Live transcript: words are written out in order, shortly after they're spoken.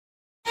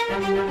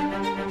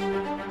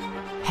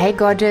Hey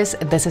gorgeous,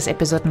 this is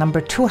episode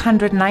number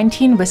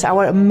 219 with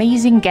our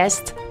amazing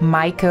guest,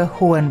 Meike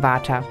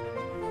Hohenwarter.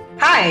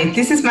 Hi,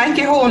 this is Meike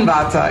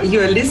Hohenwarter.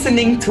 You are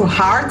listening to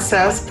Hard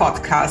Sales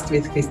Podcast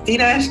with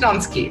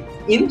Schlonski.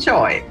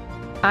 Enjoy.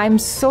 I'm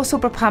so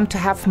super pumped to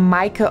have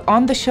Meike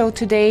on the show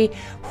today,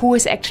 who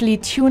is actually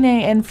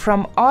tuning in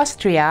from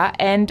Austria.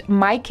 And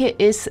Meike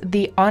is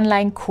the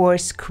online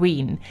course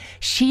queen.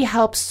 She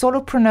helps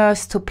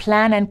solopreneurs to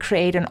plan and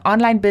create an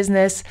online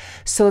business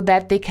so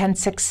that they can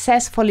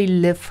successfully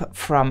live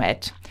from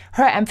it.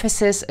 Her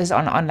emphasis is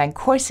on online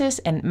courses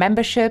and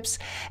memberships,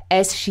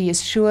 as she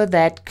is sure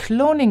that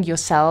cloning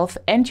yourself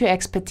and your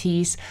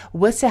expertise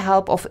with the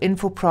help of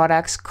info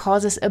products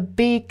causes a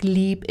big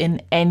leap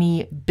in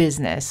any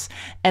business.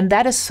 And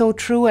that is so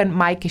true, and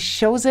Meike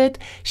shows it.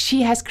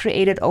 She has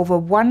created over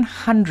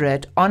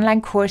 100 online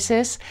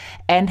courses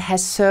and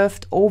has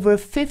served over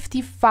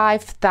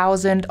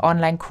 55,000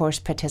 online course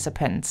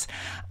participants.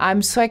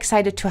 I'm so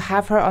excited to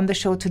have her on the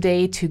show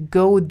today to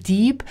go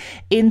deep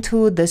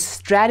into the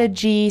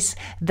strategies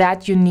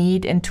that you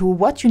need, into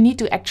what you need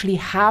to actually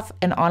have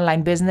an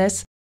online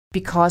business,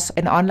 because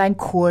an online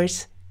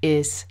course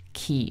is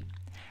key.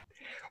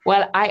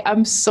 Well, I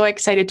am so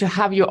excited to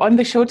have you on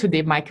the show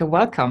today, Meike.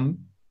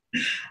 Welcome.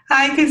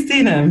 Hi,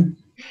 Christine.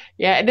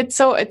 Yeah, and it's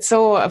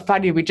so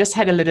funny. We just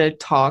had a little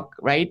talk,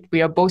 right?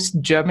 We are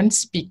both German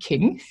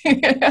speaking,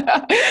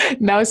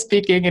 now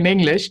speaking in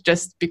English,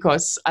 just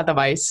because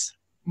otherwise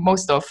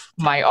most of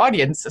my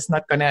audience is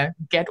not going to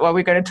get what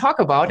we're going to talk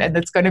about. And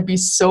it's going to be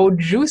so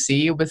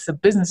juicy with the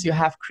business you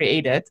have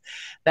created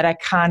that I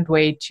can't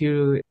wait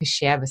to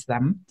share with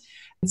them.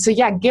 So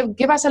yeah,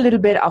 give us a little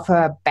bit of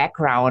a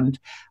background.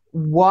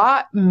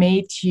 What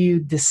made you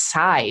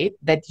decide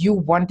that you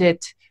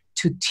wanted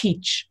to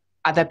teach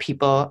other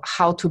people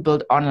how to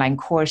build online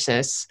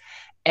courses?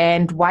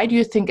 And why do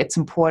you think it's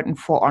important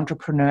for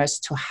entrepreneurs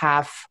to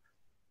have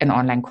an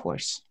online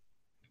course?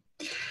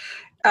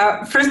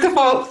 First of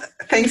all,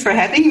 thanks for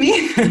having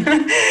me.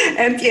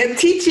 And yeah,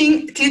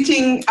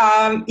 teaching.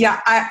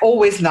 I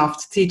always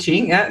loved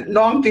teaching.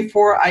 Long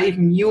before I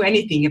even knew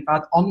anything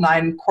about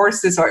online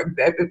courses or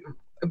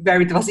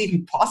where it was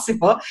even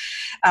possible.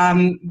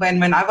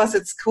 When I was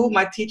at school,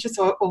 my teachers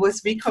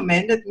always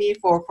recommended me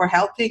for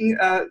helping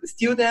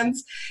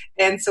students.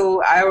 And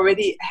so I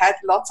already had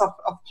lots of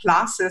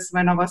classes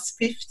when I was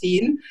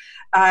 15.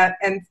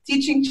 And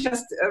teaching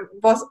just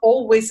was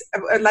always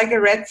like a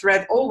red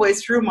thread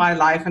always through my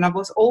life. And I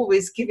was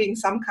always giving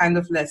some kind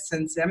of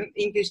lessons,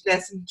 English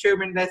lessons,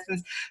 German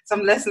lessons,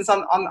 some lessons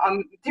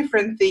on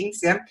different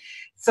things. Yeah.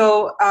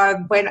 So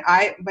when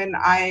I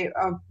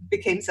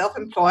became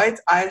self-employed,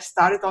 I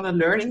started on a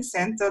learning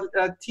center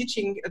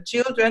teaching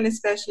children,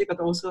 especially, but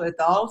also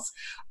adults,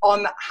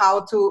 on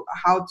how to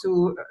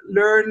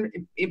learn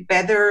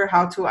better,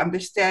 how to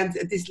understand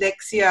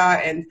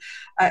dyslexia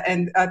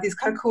and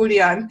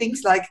dyscalculia and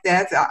things like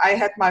that. I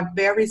had my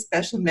very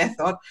special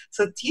method,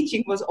 so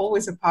teaching was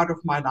always a part of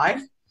my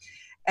life.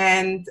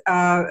 And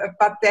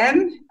but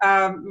then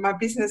my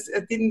business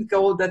didn't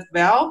go that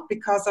well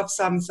because of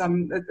some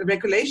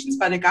regulations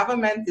by the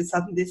government. They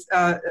suddenly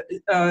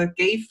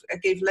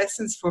gave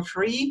lessons for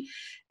free,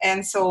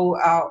 and so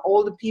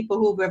all the people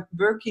who were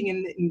working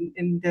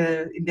in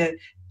the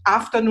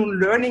afternoon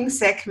learning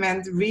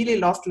segment really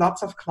lost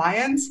lots of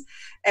clients.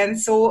 And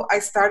so I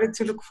started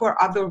to look for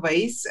other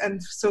ways,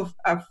 and so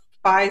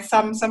by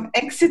some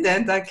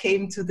accident, I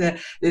came to the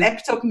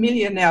Laptop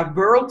Millionaire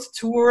World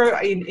Tour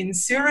in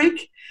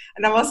Zurich,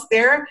 and I was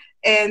there.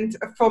 And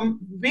from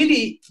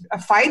really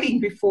fighting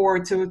before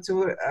to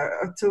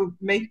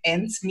make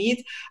ends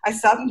meet, I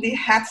suddenly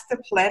had the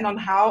plan on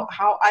how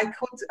I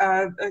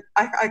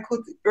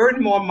could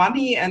earn more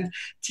money and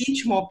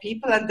teach more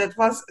people, and that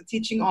was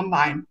teaching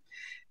online.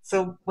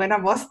 So when I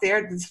was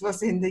there, this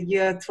was in the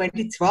year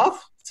 2012,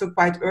 so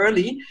quite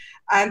early,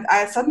 and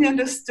I suddenly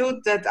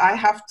understood that I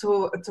have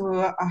to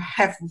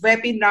have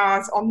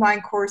webinars,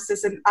 online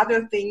courses, and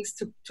other things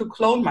to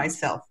clone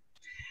myself.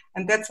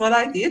 And that's what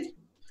I did,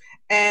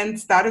 and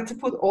started to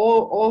put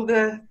all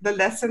the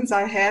lessons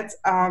I had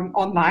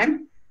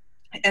online.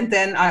 And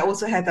then I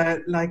also had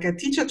a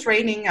teacher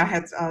training. I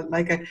had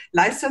like a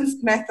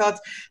licensed method.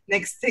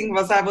 Next thing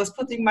was I was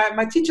putting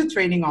my teacher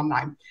training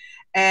online.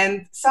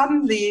 And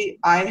suddenly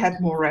I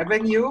had more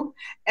revenue,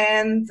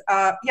 and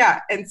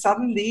and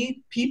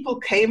suddenly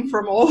people came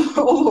from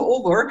all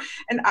over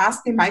and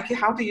asked me, Meike,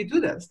 how do you do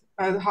this?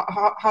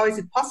 How is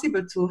it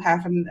possible to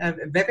have a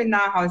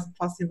webinar? How is it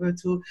possible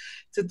to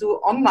do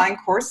online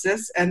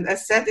courses? And I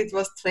said it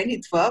was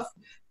 2012.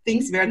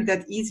 Things weren't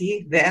that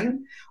easy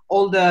then.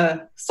 All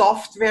the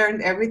software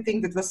and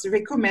everything that was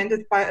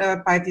recommended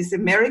by these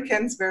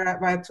Americans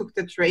where I took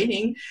the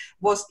training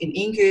was in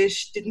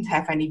English, didn't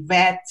have any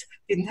VAT,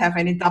 didn't have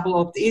any double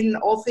opt-in,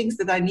 all things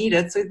that I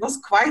needed. So it was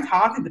quite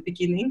hard in the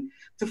beginning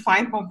to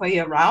find my way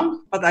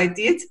around, but I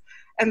did.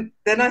 And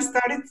then I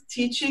started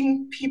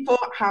teaching people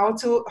how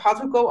to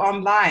go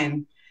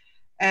online.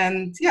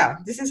 And yeah,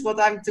 this is what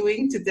I'm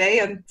doing today.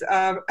 And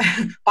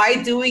by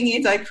doing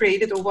it, I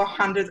created over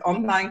 100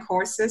 online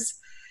courses.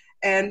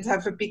 and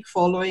have a big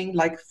following.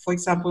 Like, for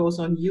example,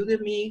 also on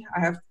Udemy, I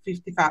have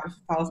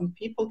 55,000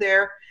 people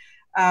there.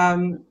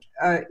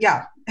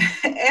 Yeah,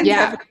 and Yeah,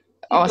 have people,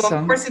 of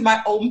awesome. course, in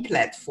my own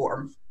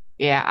platform.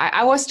 Yeah,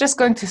 I was just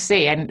going to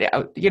say, and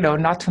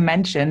not to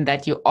mention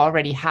that you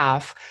already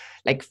have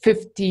like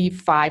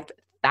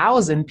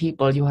 55,000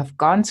 people you have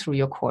gone through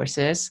your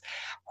courses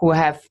who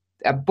have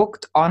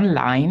booked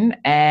online.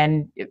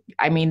 And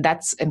I mean,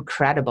 that's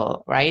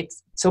incredible, right?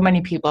 So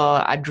many people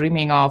are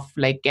dreaming of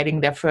like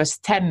getting their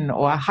first 10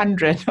 or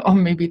 100 or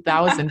maybe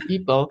 1,000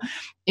 people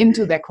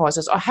into their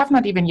courses, or have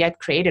not even yet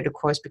created a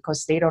course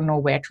because they don't know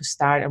where to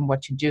start and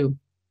what to do.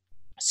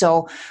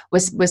 So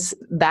with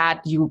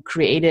that, you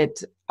created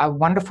a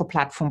wonderful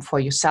platform for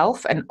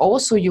yourself, and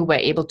also you were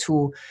able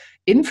to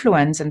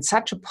influence in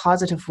such a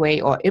positive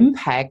way or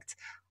impact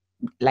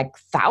like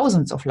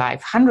thousands of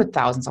lives,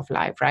 100,000s of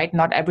lives, right?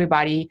 Not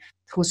everybody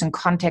who's in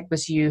contact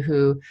with you,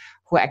 who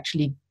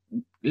actually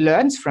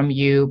learns from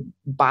you,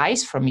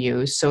 buys from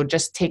you. So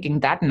just taking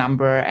that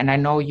number, and I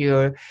know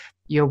you're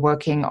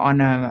working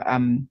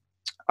on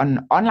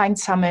on online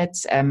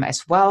summits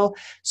as well.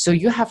 So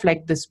you have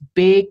like this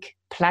big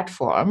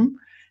platform,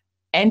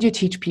 and you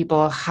teach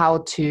people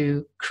how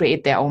to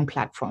create their own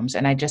platforms.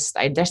 And I just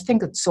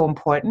think it's so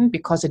important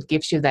because it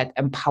gives you that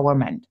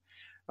empowerment,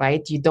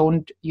 right?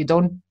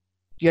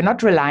 You're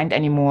not reliant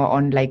anymore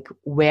on like,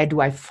 where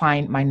do I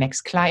find my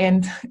next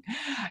client,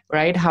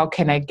 right? How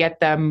can I get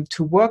them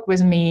to work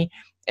with me?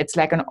 It's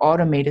like an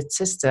automated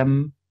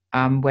system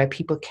where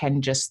people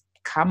can just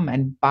come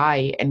and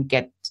buy and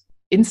get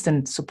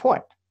instant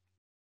support.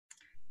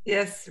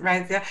 Yes,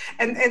 right. Yeah,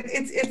 and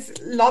it's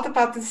a lot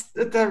about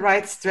the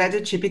right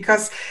strategy,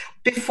 because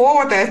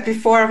before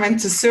I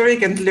went to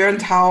Zurich and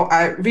learned how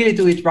I really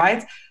do it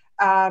right,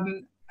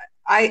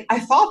 I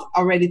thought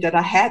already that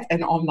I had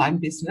an online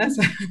business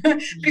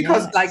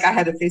because Yes. like I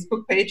had a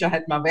Facebook page, I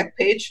had my web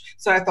page.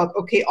 So I thought,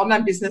 okay,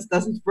 online business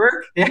doesn't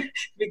work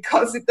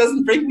because it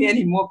doesn't bring me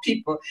any more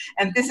people.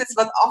 And this is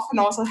what often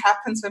also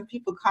happens when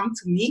people come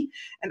to me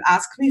and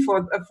ask me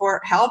for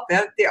help.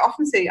 They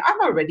often say, I'm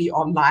already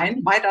online.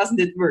 Why doesn't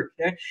it work?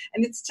 And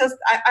it's just,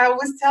 I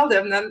always tell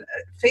them that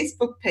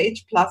Facebook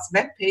page plus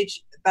web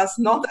page does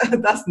not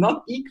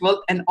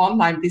equal an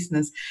online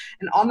business.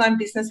 An online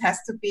business has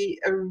to be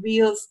a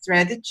real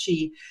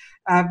strategy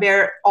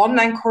where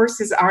online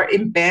courses are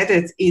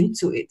embedded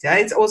into it. Yeah?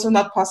 It's also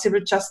not possible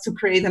just to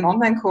create an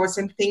online course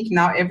and think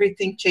now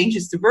everything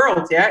changes the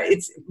world. Yeah,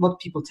 it's what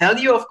people tell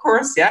you, of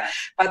course. Yeah,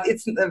 but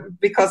it's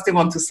because they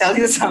want to sell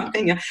you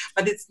something. Yeah?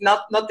 But it's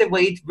not the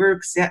way it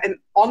works. Yeah, an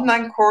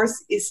online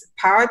course is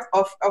part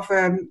of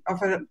an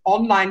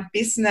online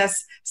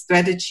business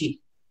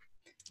strategy.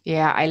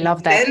 Yeah, I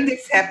love that. Then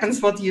this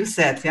happens what you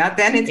said. Yeah,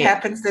 then it Yeah.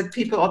 happens that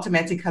people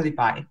automatically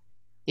buy.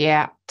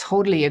 Yeah,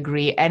 totally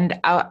agree. And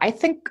I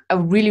think a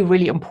really,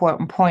 really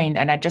important point,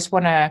 and I just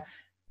want to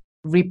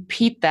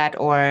repeat that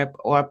or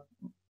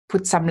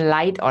put some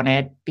light on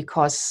it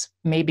because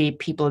maybe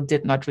people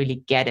did not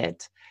really get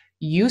it.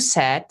 You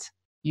said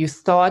you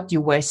thought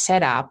you were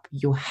set up,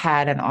 you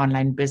had an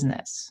online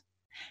business.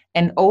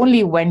 And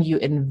only when you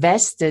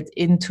invested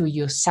into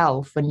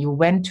yourself, when you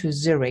went to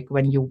Zurich,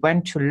 when you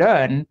went to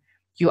learn,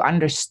 you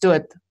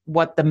understood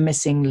what the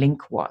missing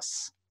link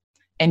was.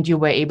 And you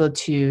were able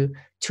to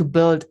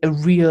build a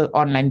real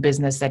online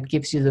business that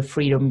gives you the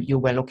freedom you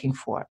were looking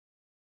for.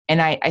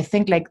 And I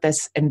think like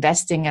this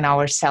investing in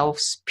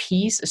ourselves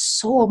piece is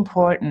so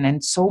important,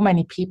 and so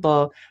many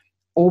people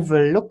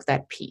overlook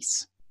that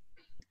piece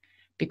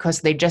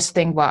because they just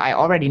think, well, I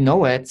already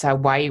know it, so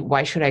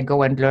why should I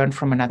go and learn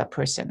from another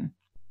person?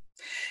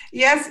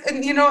 Yes,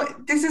 and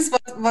this is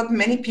what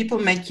many people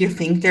make you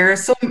think. There are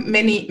so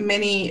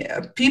many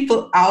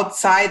people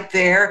outside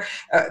there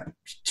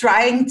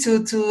trying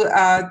to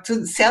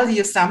sell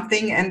you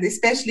something, and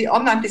especially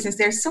online business.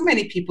 There are so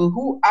many people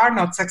who are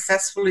not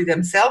successfully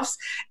themselves,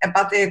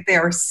 but they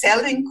are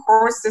selling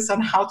courses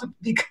on how to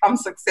become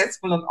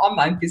successful on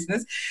online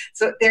business.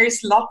 So there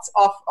is lots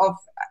of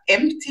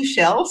empty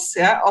shelves,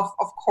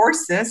 of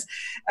courses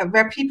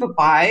where people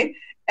buy.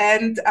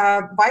 And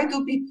why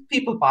do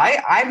people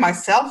buy? I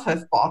myself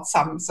have bought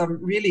some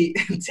really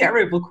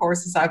terrible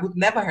courses I would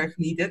never have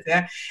needed.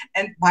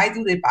 And why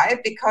do they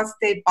buy? Because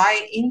they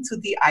buy into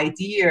the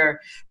idea,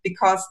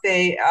 because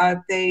they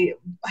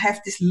have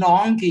this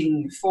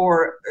longing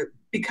for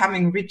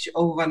becoming rich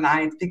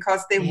overnight,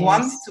 because they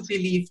want to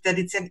believe that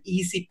it's an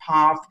easy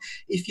path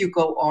if you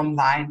go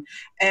online.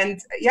 And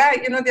yeah,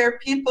 there are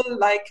people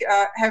like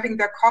having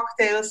their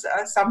cocktails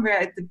somewhere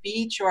at the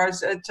beach, or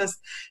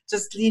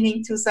just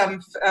leaning to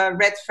some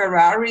red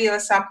Ferrari or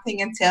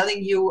something and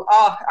telling you,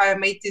 oh, I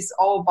made this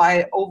all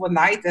by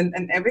overnight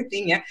and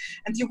everything. Yeah?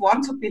 And you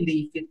want to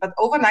believe it. But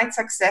overnight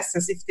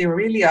successes, if they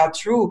really are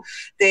true,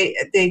 they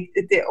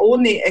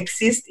only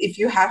exist if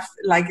you have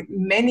like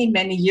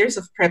many years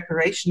of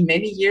preparation,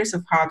 many years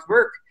of hard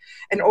work.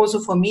 And also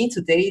for me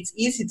today, it's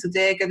easy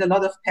today. I get a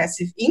lot of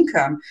passive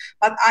income,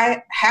 but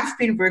I have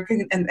been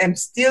working and am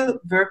still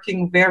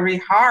working very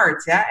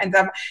hard. Yeah. And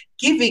I'm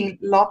giving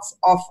lots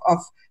of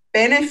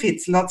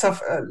benefits, lots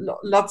of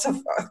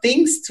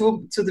things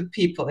to the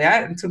people,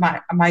 yeah, and to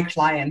my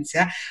clients,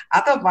 yeah.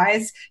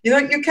 Otherwise,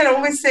 you can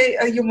always say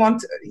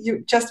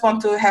you just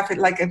want to have it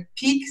like a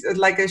peak,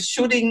 like a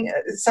shooting,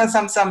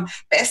 some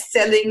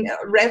best-selling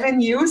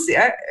revenues,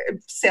 yeah,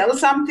 sell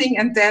something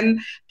and then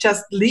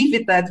just leave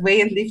it that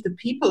way and leave the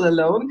people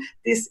alone.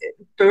 This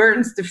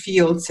burns the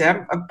fields,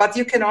 yeah. But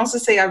you can also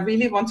say, I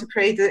really want to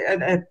create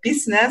a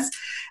business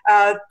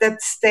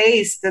that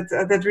stays,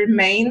 that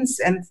remains,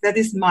 and that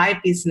is my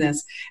business.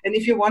 And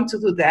if you want to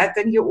do that,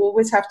 then you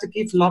always have to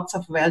give lots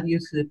of value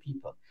to the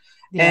people.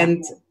 Yeah.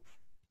 And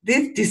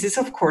this is,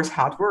 of course,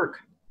 hard work.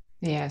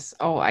 Yes.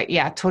 Oh,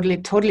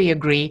 totally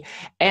agree.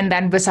 And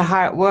then with the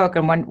hard work,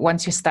 and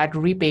once you start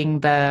reaping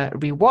the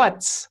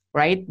rewards,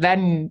 right,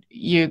 then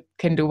you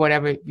can do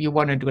whatever you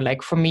want to do.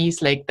 Like for me,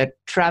 it's like the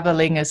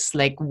traveling is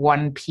like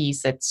one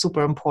piece that's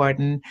super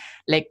important.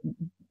 Like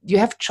you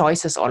have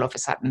choices all of a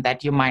sudden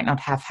that you might not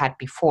have had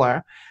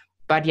before.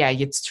 But yeah,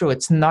 it's true.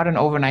 It's not an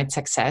overnight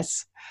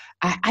success.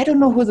 I don't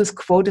know who this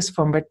quote is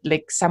from, but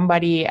like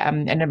somebody,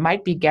 and it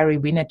might be Gary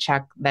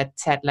Vaynerchuk, that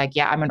said like,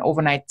 yeah, I'm an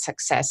overnight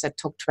success. It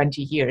took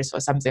 20 years or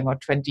something, or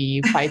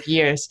 25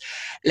 years.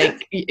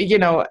 Like,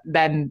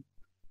 then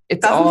it's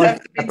doesn't all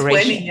have to be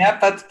 20, yeah,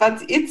 but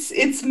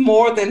it's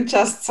more than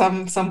just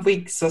some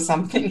weeks or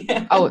something.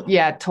 Oh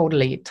yeah,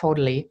 totally.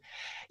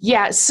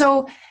 Yeah.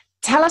 So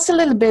tell us a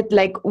little bit,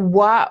 like,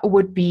 what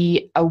would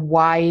be a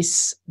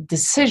wise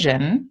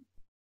decision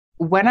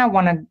when I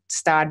want to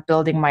start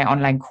building my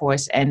online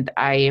course and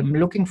I am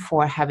looking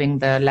for having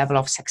the level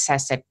of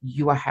success that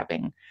you are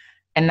having.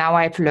 And now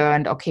I've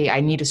learned, okay, I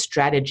need a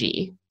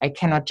strategy. I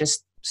cannot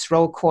just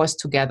throw a course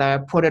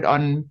together, put it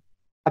on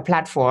a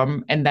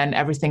platform, and then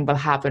everything will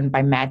happen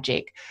by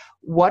magic.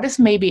 What is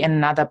maybe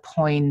another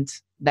point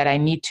that I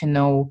need to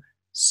know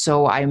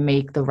so I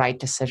make the right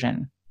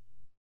decision?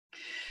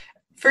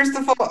 First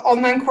of all,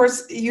 online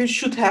course, you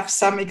should have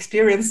some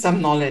experience, some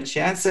knowledge.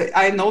 Yeah. So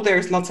I know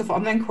there's lots of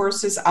online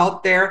courses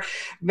out there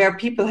where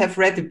people have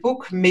read the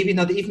book, maybe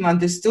not even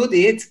understood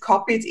it,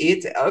 copied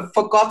it,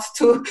 forgot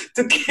to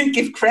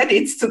give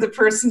credits to the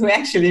person who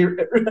actually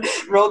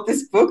wrote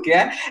this book,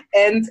 yeah,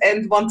 and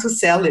want to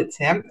sell it.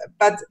 Yeah.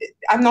 But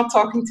I'm not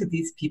talking to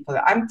these people.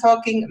 I'm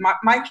talking,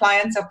 my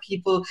clients are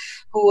people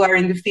who are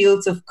in the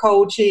fields of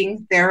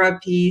coaching,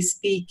 therapy,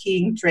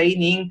 speaking,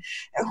 training,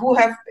 who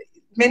have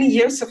many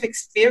years of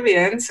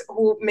experience,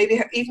 who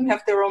maybe even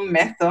have their own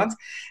method,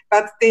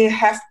 but they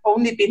have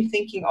only been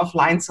thinking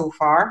offline so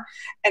far,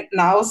 and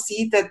now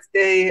see that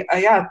they're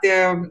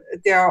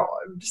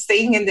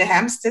staying in the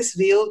hamster's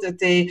wheel, that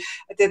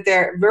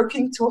they're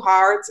working too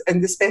hard,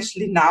 and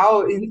especially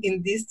now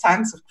in these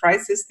times of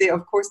crisis,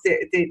 their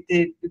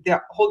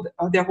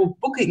whole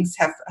bookings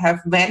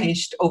have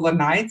vanished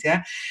overnight,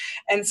 yeah,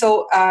 and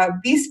so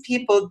these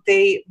people,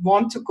 they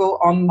want to go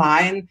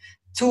online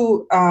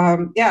to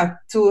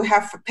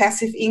have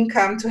passive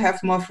income, to have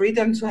more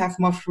freedom, to have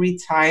more free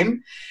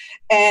time.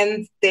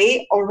 And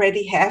they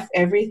already have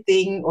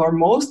everything or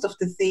most of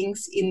the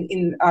things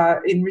in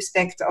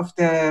respect of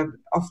the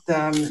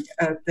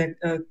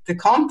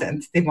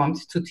content they want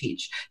to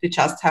teach. They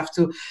just have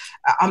to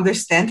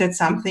understand that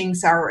some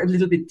things are a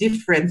little bit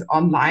different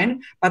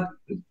online, but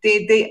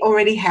they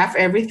already have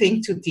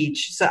everything to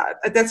teach. So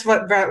that's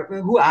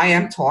who I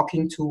am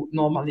talking to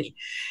normally.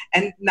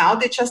 And now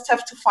they just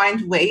have to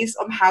find ways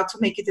on how to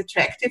make it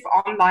attractive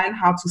online,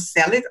 how to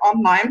sell it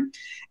online,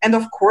 and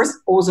of course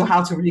also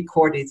how to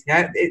record it.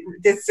 Yeah,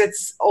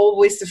 that's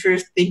always the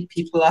first thing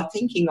people are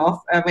thinking of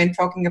when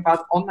talking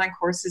about online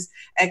courses.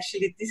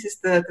 Actually, this is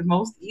the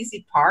most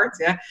easy part.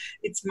 Yeah,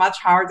 it's much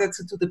harder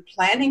to do the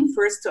planning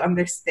first, to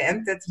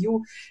understand that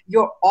your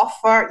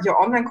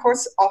online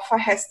course offer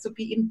has to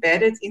be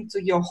embedded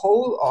into your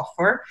whole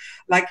offer.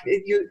 Like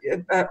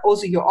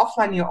also your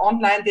offline, your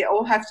online, they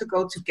all have to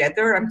go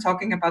together. I'm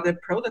talking about a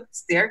product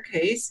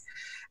staircase.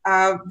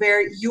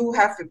 Where you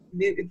have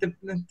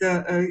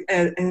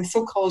the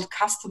so-called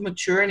customer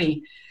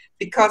journey.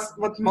 Because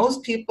what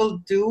most people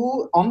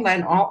do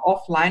online or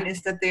offline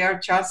is that they are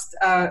just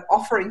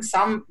offering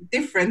some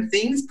different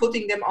things,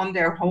 putting them on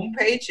their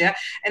homepage, yeah,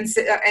 and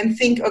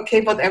think,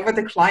 okay, whatever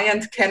the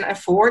client can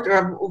afford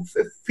or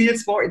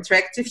feels more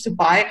attractive to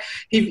buy,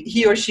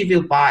 he or she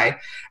will buy.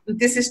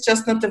 This is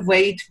just not the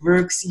way it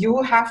works.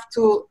 You have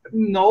to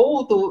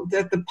know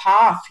the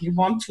path you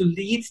want to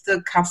lead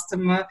the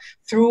customer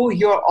through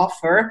your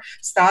offer,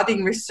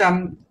 starting with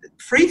some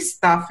free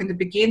stuff in the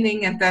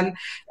beginning, and then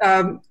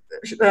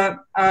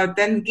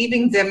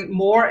giving them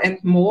more and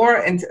more,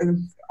 and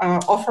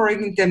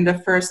offering them the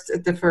first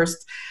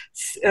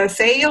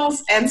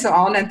sales and so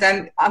on, and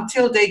then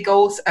until they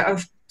go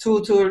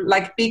to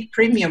like big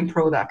premium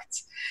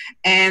products.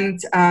 And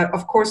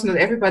of course, not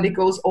everybody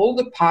goes all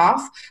the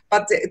path,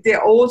 but they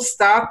all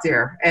start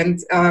there. And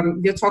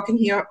we're talking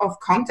here of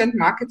content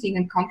marketing,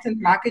 and content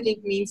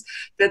marketing means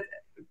that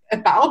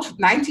about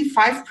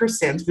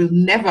 95% will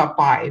never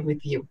buy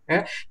with you.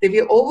 They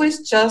will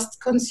always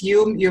just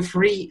consume your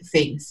free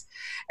things.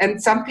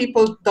 And some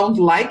people don't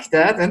like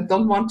that and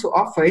don't want to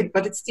offer it,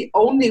 but it's the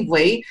only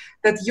way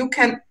that you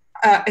can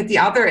at the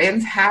other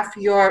end have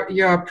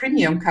your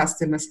premium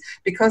customers,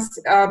 because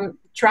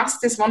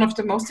trust is one of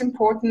the most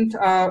important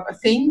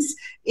things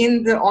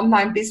in the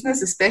online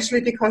business,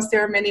 especially because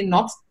there are many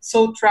not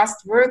so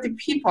trustworthy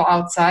people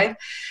outside.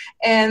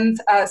 And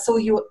so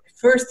you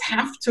first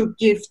have to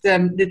give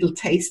them little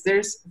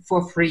tasters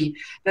for free.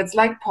 That's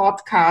like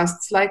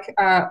podcasts, like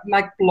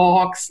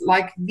blogs,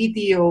 like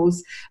videos,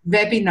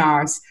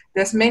 webinars.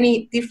 There's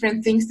many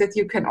different things that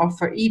you can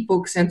offer,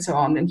 ebooks and so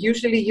on. And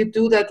usually you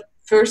do that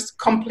first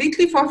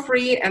completely for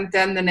free, and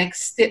then the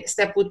next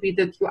step would be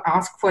that you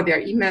ask for their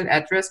email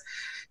address,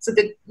 so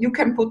that you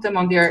can put them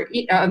on your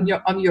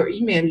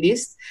email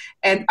list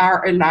and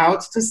are allowed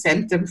to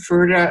send them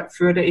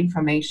further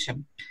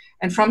information.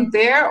 And from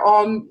there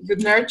on, you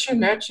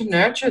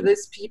nurture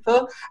these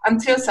people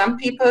until some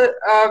people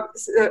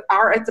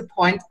are at the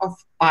point of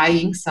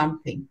buying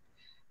something.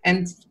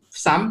 And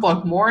some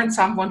want more and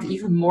some want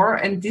even more.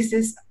 And this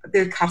is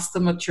the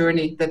customer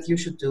journey that you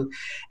should do.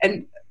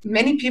 And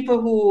many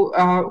people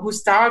who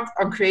start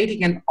on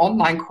creating an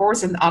online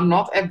course and are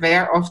not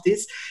aware of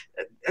this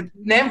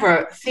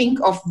never think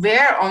of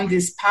where on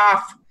this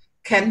path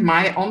can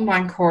my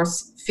online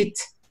course fit.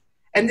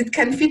 And it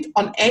can fit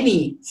on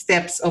any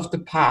steps of the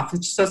path.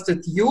 It's just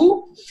that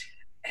you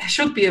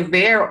should be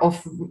aware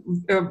of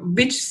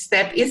which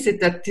step is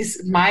it that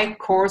my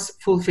course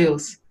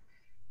fulfills.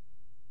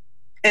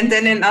 And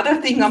then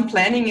another thing on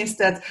planning is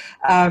that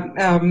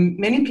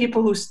many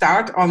people who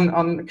start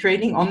on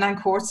creating online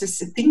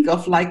courses think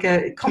of like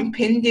a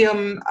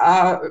compendium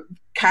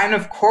kind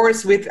of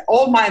course with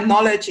all my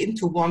knowledge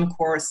into one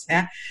course.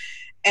 Yeah?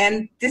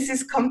 And this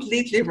is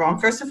completely wrong.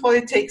 First of all,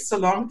 it takes so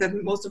long that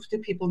most of the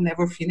people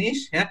never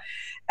finish. Yeah?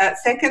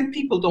 Second,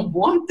 people don't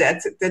want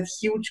that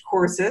huge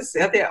courses.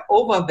 Yeah? They're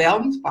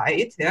overwhelmed by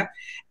it. Yeah?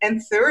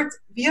 And third,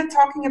 we are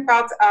talking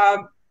about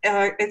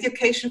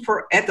education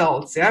for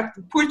adults. Yeah,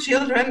 poor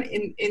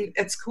children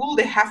at school,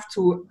 they have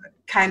to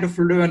kind of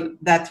learn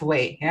that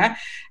way. Yeah,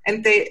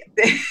 and they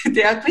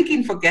are quick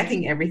in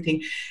forgetting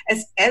everything.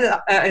 As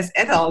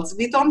adults,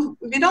 we don't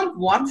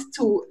want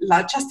to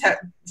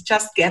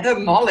just gather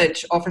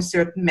knowledge of a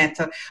certain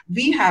matter.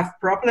 We have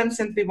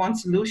problems and we want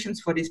solutions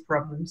for these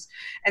problems.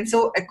 And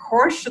so a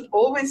course should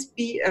always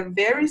be a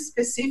very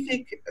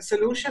specific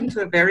solution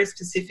to a very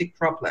specific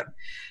problem,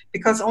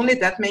 because only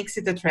that makes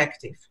it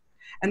attractive.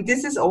 And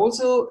this is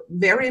also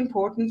very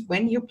important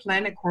when you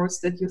plan a course,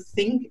 that you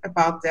think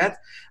about that.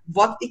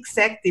 What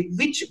exactly,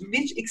 which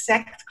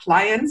exact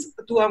clients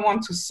do I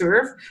want to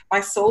serve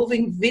by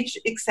solving which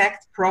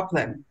exact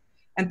problem?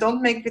 And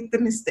don't make the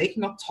mistake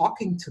not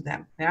talking to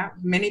them. Yeah,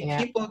 many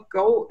people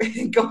go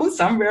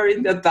somewhere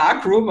in the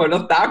dark room, or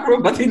not dark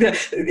room, but in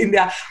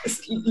the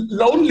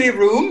lonely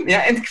room,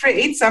 yeah, and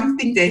create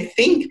something they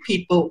think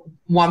people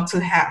want to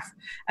have.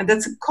 And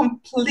that's a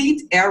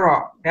complete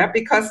error, yeah,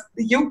 because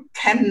you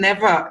can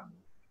never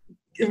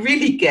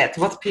really get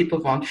what people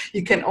want.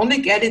 You can only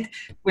get it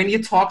when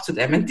you talk to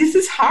them. And this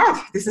is hard.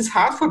 This is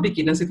hard for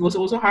beginners. It was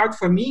also hard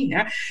for me.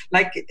 Yeah?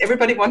 Like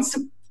everybody wants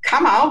to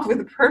come out with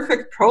a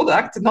perfect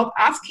product, not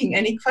asking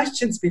any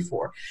questions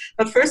before.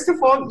 But first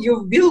of all,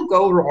 you will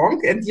go wrong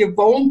and you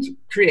won't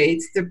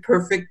create the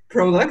perfect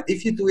product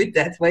if you do it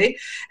that way.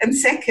 And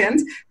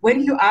second,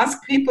 when you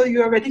ask people,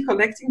 you're already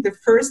collecting the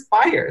first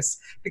buyers,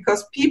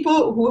 because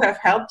people who have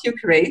helped you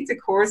create the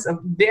course are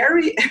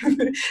very,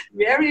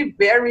 very,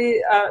 very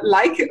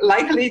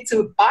likely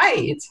to buy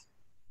it.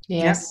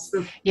 Yes.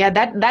 Yeah,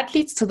 that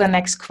leads to the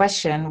next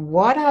question.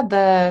 What are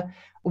the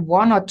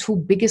one or two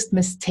biggest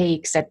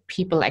mistakes that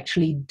people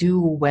actually do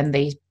when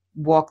they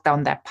walk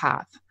down that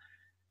path?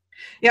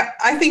 Yeah,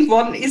 I think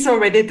one is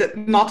already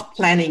not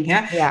planning.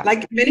 Yeah?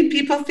 Like many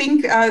people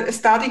think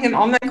starting an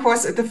online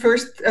course, the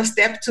first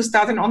step to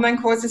start an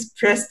online course is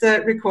press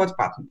the record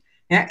button.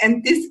 Yeah,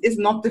 and this is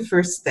not the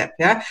first step.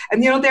 Yeah,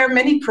 and there are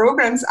many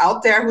programs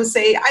out there who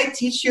say, I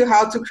teach you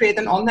how to create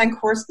an online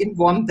course in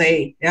one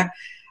day. Yeah,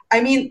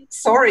 I mean,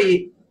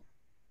 sorry.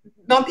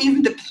 Not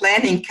even the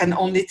planning can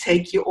only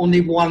take you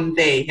only one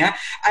day. Yeah?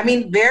 I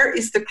mean, where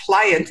is the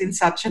client in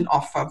such an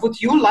offer?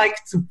 Would you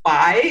like to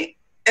buy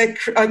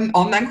an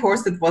online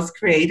course that was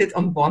created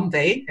on one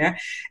day? Yeah?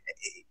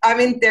 I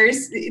mean,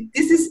 this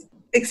is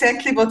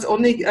exactly what's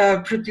only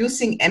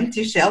producing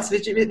empty shells,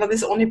 what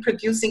is only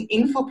producing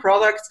info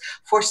products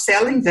for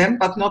selling them,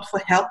 but not for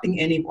helping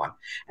anyone.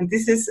 And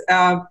this is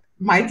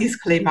my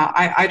disclaimer.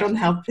 I don't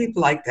help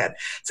people like that.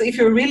 So if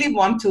you really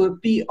want to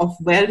be of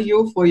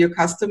value for your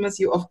customers,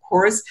 you of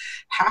course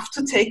have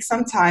to take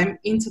some time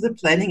into the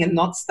planning and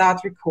not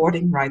start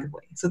recording right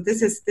away. So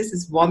this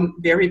is one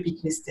very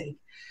big mistake.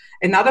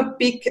 Another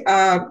big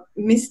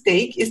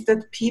mistake is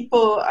that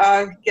people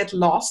get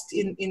lost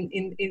in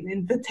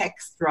the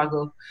tech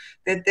struggle.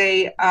 That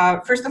they,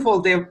 first of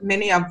all,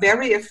 many are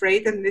very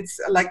afraid, and it's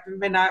like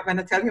when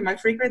I tell you my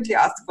frequently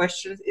asked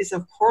questions is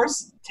of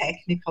course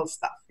technical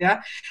stuff,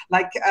 yeah,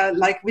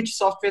 like which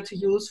software to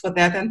use for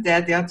that and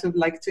that, yeah,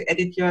 to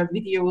edit your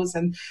videos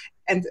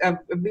and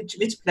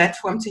which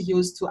platform to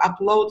use to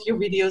upload your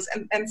videos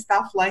and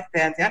stuff like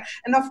that. Yeah,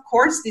 and of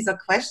course these are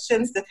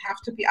questions that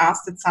have to be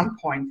asked at some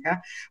point. Yeah,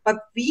 but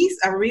these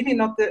are really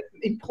not the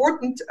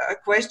important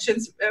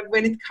questions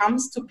when it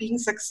comes to being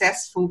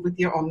successful with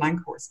your online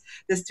course.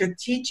 The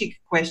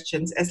strategic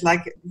questions, as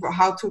like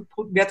where to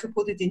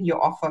put it in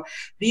your offer.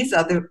 These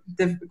are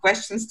the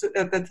questions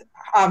that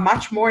are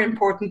much more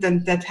important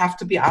and that have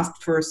to be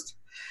asked first.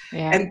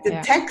 Yeah, and the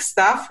tech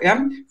stuff,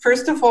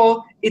 first of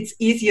all, it's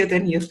easier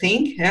than you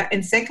think. Yeah?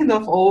 And second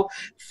of all,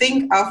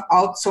 think of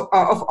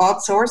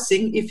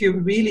outsourcing if you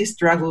really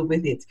struggle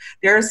with it.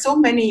 There are so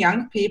many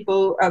young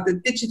people,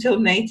 the digital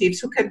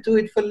natives, who can do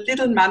it for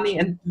little money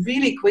and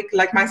really quick,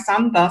 like my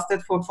son does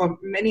that for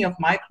many of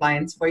my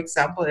clients, for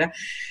example. Yeah?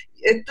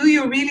 Do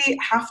you really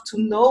have to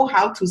know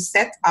how to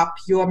set up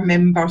your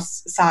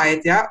members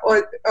site? Yeah?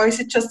 Or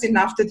is it just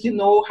enough that you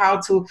know how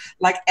to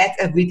like add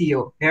a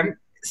video? Yeah?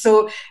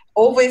 So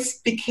always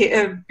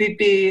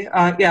be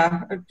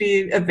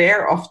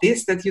aware of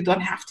this, that you don't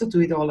have to do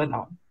it all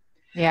alone.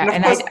 Yeah,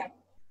 and of course,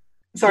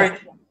 sorry.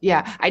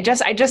 Yeah, I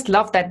just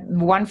love that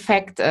one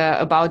fact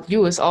about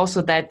you is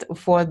also that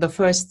for the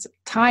first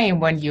time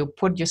when you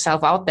put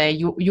yourself out there,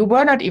 you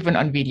were not even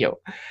on video.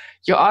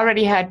 You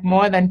already had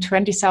more than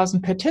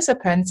 20,000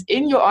 participants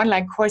in your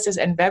online courses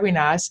and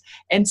webinars,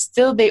 and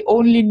still they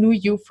only knew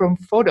you from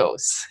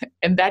photos.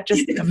 And that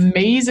just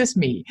amazes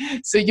me.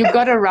 So you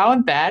got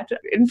around that,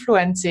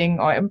 influencing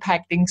or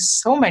impacting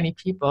so many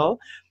people,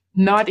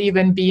 not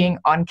even being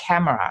on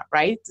camera,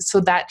 right?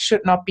 So that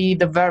should not be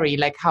the worry,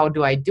 like, how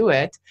do I do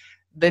it?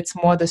 That's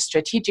more the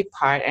strategic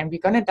part. And we're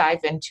going to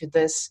dive into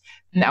this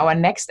in our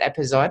next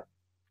episode,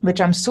 which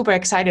I'm super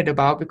excited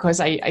about because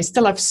I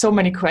still have so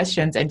many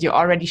questions and you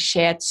already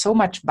shared so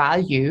much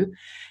value.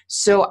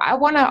 So I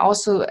want to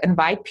also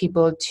invite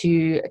people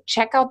to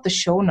check out the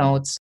show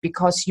notes,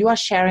 because you are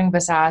sharing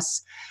with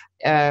us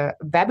a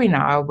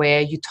webinar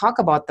where you talk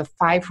about the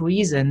 5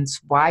 reasons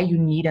why you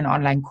need an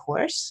online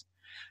course.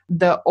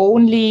 The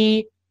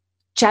only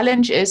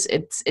challenge is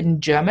it's in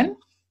German.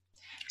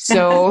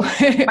 So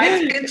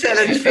might be a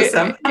challenge for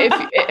some.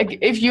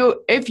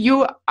 if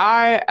you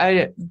are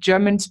a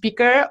German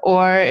speaker,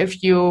 or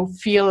if you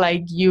feel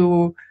like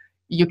you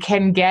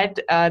can get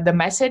the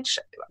message,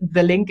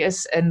 the link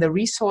is in the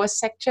resource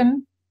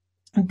section.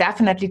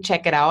 Definitely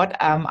check it out.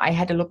 I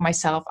had a look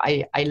myself.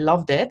 I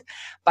loved it.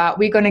 But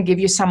we're going to give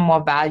you some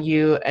more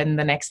value in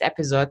the next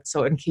episode.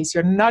 So in case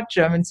you're not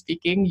German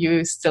speaking,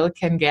 you still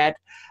can get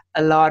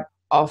a lot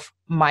of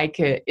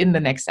Meike in the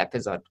next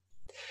episode.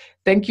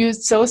 Thank you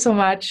so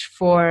much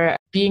for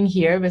being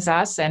here with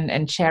us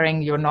and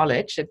sharing your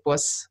knowledge. It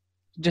was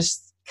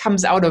just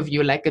comes out of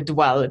you like a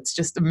well. It's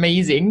just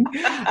amazing.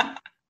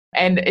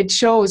 And it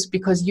shows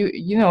because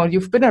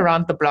you've been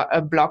around the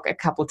block a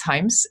couple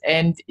times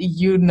and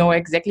you know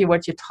exactly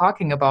what you're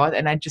talking about.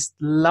 And I just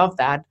love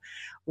that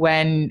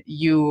when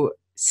you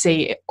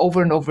say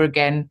over and over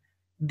again,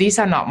 these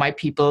are not my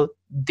people.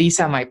 These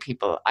are my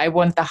people. I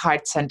want the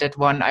heart-centered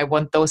one. I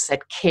want those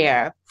that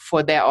care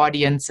for their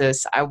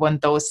audiences. I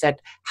want those that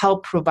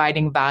help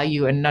providing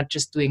value and not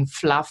just doing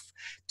fluff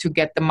to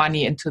get the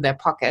money into their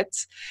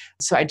pockets.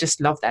 So I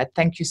just love that.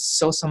 Thank you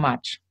so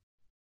much.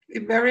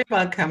 You're very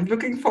welcome.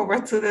 Looking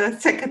forward to the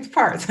second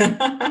part.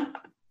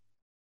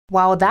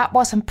 Wow, that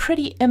was a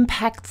pretty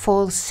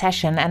impactful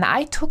session. And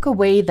I took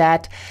away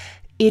that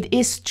it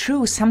is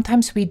true.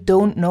 Sometimes we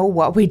don't know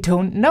what we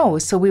don't know.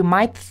 So we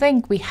might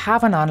think we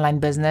have an online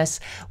business.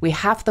 We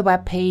have the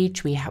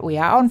webpage. We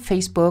are on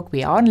Facebook.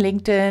 We are on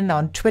LinkedIn,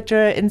 on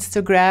Twitter,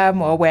 Instagram,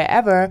 or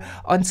wherever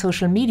on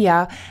social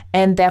media.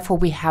 And therefore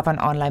we have an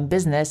online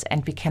business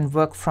and we can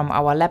work from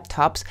our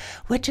laptops,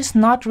 which is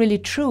not really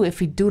true if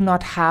we do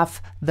not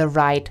have the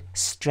right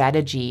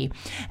strategy.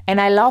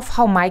 And I love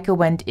how Meike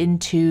went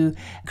into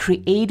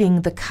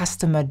creating the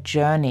customer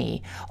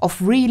journey of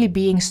really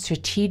being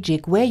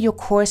strategic, where your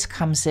course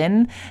comes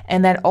in,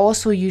 and that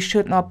also you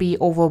should not be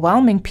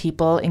overwhelming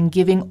people in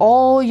giving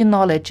all your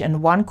knowledge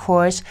in one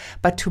course,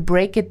 but to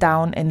break it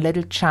down in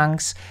little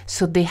chunks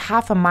so they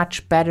have a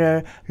much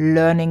better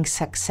learning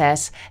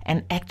success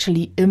and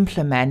actually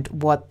implement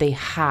what they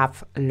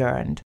have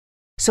learned.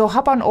 So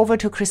hop on over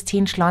to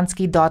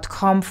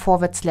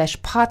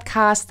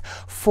christineschlonski.com/podcast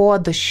for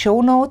the show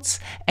notes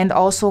and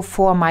also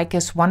for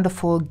Meike's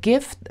wonderful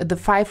gift, the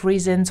 5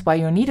 reasons why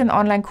you need an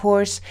online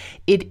course.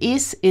 It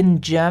is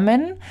in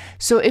German.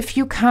 So if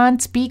you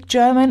can't speak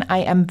German,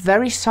 I am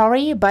very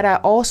sorry, but I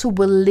also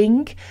will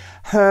link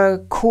her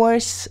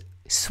course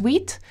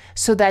suite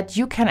so that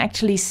you can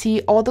actually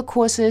see all the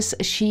courses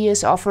she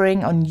is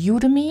offering on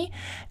Udemy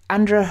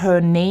under her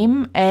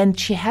name, and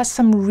she has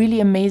some really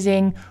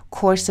amazing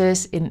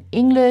courses in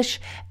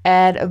English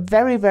at a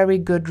very, very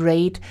good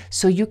rate.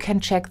 So you can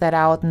check that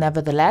out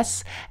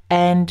nevertheless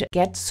and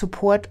get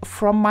support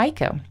from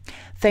Meike.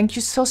 Thank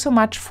you so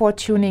much for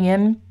tuning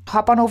in.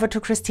 hop on over to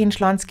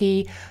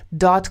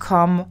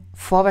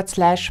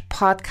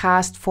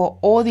christineschlonski.com/podcast for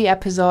all the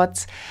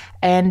episodes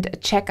and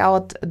check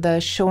out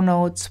the show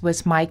notes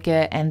with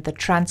Meike and the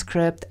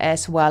transcript,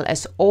 as well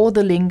as all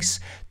the links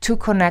to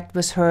connect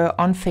with her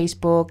on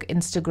Facebook,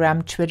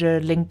 Instagram,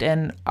 Twitter,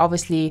 LinkedIn,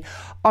 obviously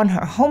on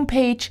her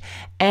homepage.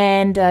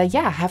 And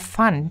have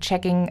fun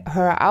checking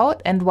her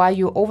out. And while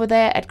you're over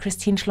there at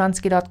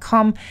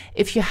christineschlonski.com,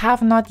 if you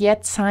have not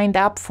yet signed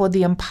up for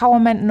the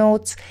empowerment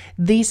notes,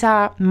 these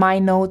are my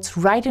notes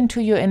right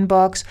into your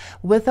inbox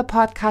with the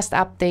podcast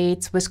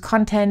updates, with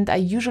content I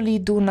usually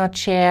do not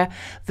share,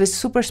 with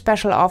super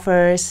special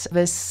offers,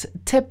 with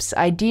tips,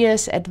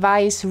 ideas,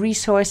 advice,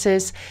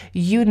 resources,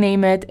 you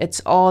name it.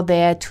 It's all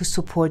there to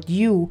support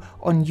you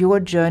on your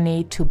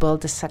journey to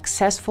build a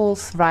successful,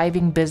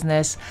 thriving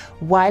business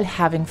while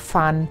having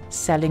fun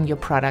selling your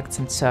products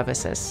and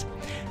services.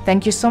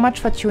 Thank you so much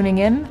for tuning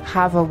in.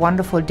 Have a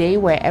wonderful day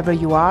wherever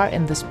you are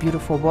in this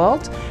beautiful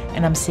world.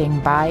 And I'm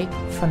saying bye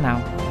for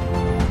now.